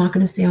I'm not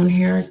going to stay on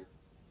here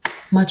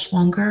much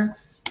longer.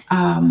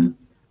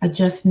 I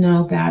just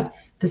know that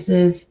this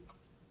is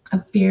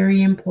a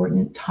very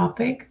important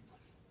topic,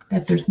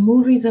 that there's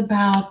movies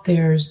about,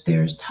 there's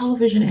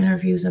television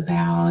interviews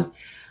about,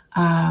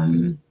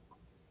 um,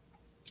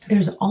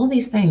 there's all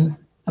these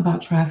things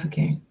about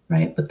trafficking,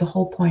 right? But the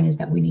whole point is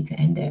that we need to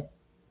end it.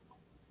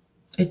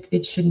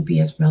 It shouldn't be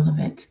as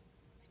relevant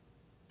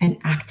and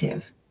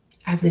active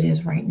as it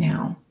is right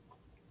now,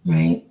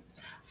 right?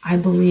 I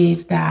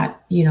believe that,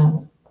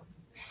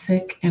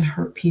 sick and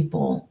hurt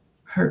people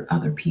hurt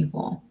other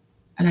people.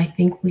 And I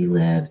think we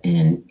live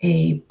in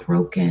a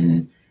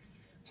broken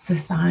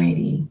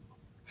society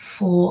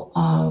full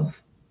of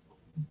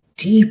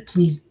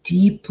deeply,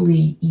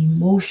 deeply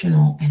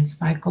emotional and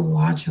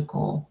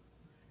psychological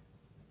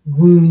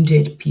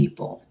wounded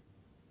people.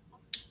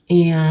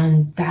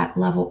 And that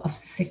level of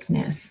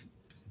sickness,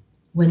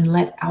 when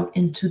let out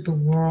into the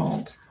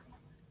world,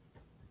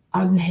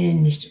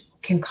 unhinged,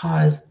 can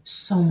cause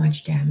so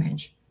much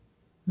damage,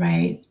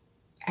 right?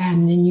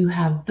 And then you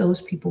have those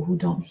people who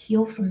don't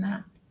heal from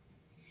that.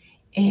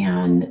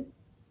 And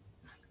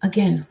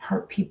again,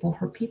 hurt people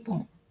hurt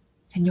people.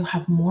 And you'll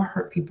have more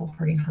hurt people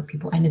hurting hurt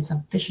people. And it's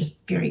a vicious,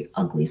 very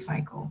ugly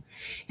cycle.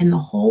 And the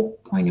whole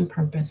point and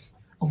purpose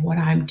of what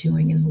I'm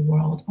doing in the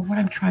world, or what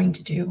I'm trying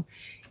to do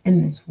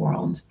in this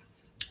world,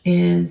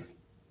 is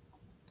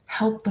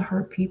help the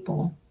hurt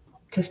people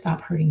to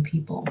stop hurting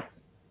people.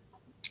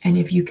 And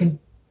if you can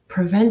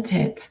prevent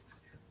it,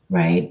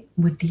 right,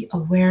 with the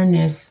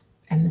awareness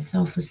and the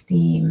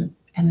self-esteem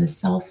and the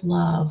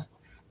self-love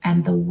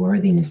and the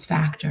worthiness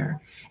factor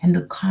and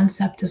the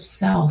concept of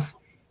self,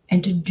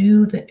 and to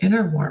do the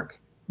inner work,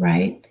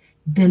 right,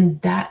 then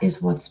that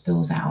is what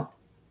spills out.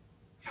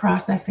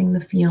 Processing the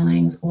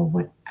feelings or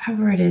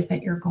whatever it is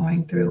that you're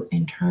going through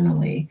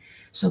internally,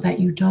 so that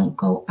you don't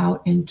go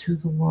out into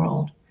the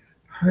world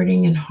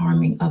hurting and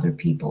harming other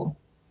people.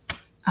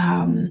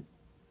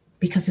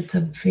 Because it's a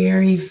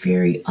very,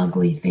 very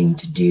ugly thing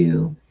to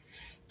do,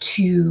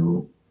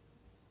 to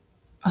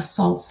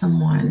assault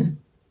someone,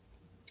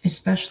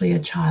 especially a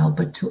child,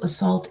 but to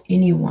assault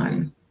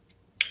anyone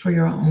for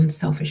your own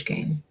selfish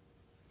gain.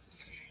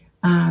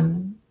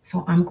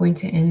 So I'm going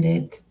to end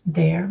it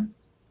there,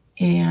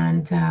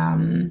 and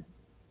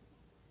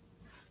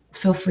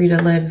feel free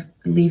to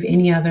leave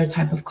any other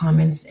type of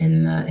comments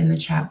in the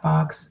chat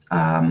box,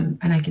 and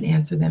I can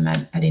answer them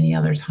at any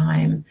other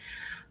time.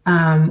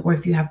 Or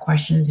if you have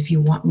questions, if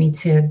you want me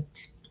to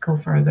go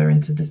further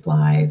into this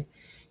live,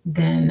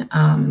 then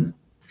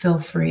feel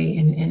free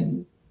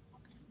and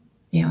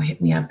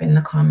hit me up in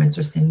the comments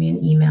or send me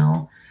an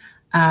email.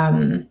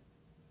 I'm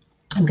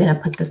going to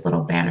put this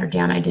little banner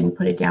down. I didn't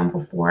put it down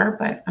before,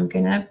 but I'm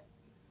going to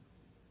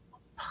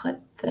put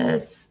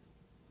this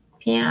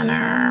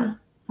banner.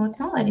 Oh, it's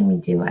not letting me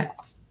do it.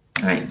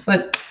 All right,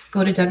 but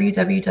go to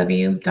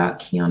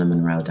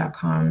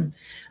www.kianamonroe.com.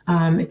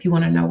 If you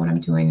want to know what I'm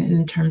doing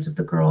in terms of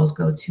the girls,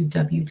 go to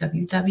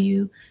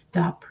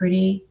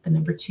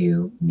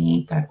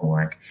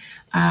www.pretty2me.org,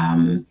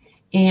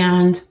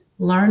 and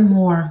learn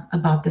more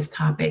about this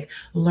topic.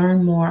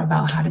 Learn more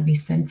about how to be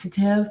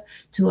sensitive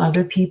to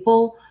other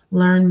people.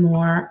 Learn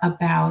more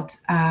about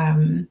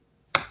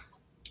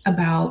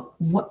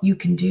what you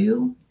can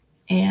do,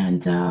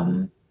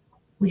 and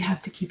we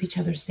have to keep each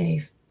other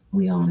safe.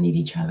 We all need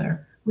each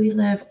other. We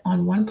live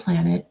on one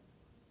planet.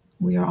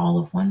 We are all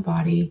of one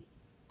body,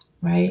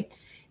 right?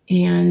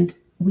 And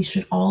we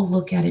should all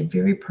look at it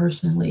very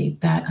personally,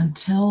 that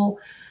until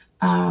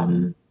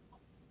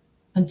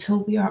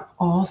we are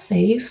all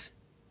safe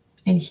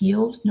and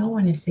healed, no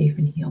one is safe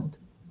and healed.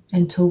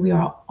 Until we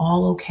are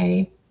all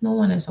okay, no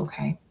one is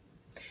okay.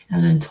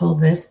 And until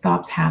this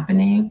stops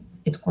happening,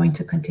 it's going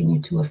to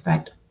continue to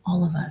affect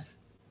all of us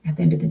at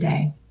the end of the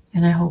day.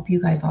 And I hope you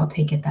guys all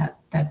take it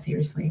that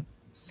seriously.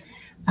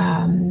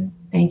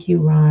 Thank you,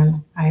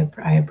 Ron. I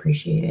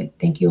appreciate it.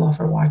 Thank you all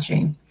for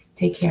watching.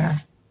 Take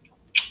care.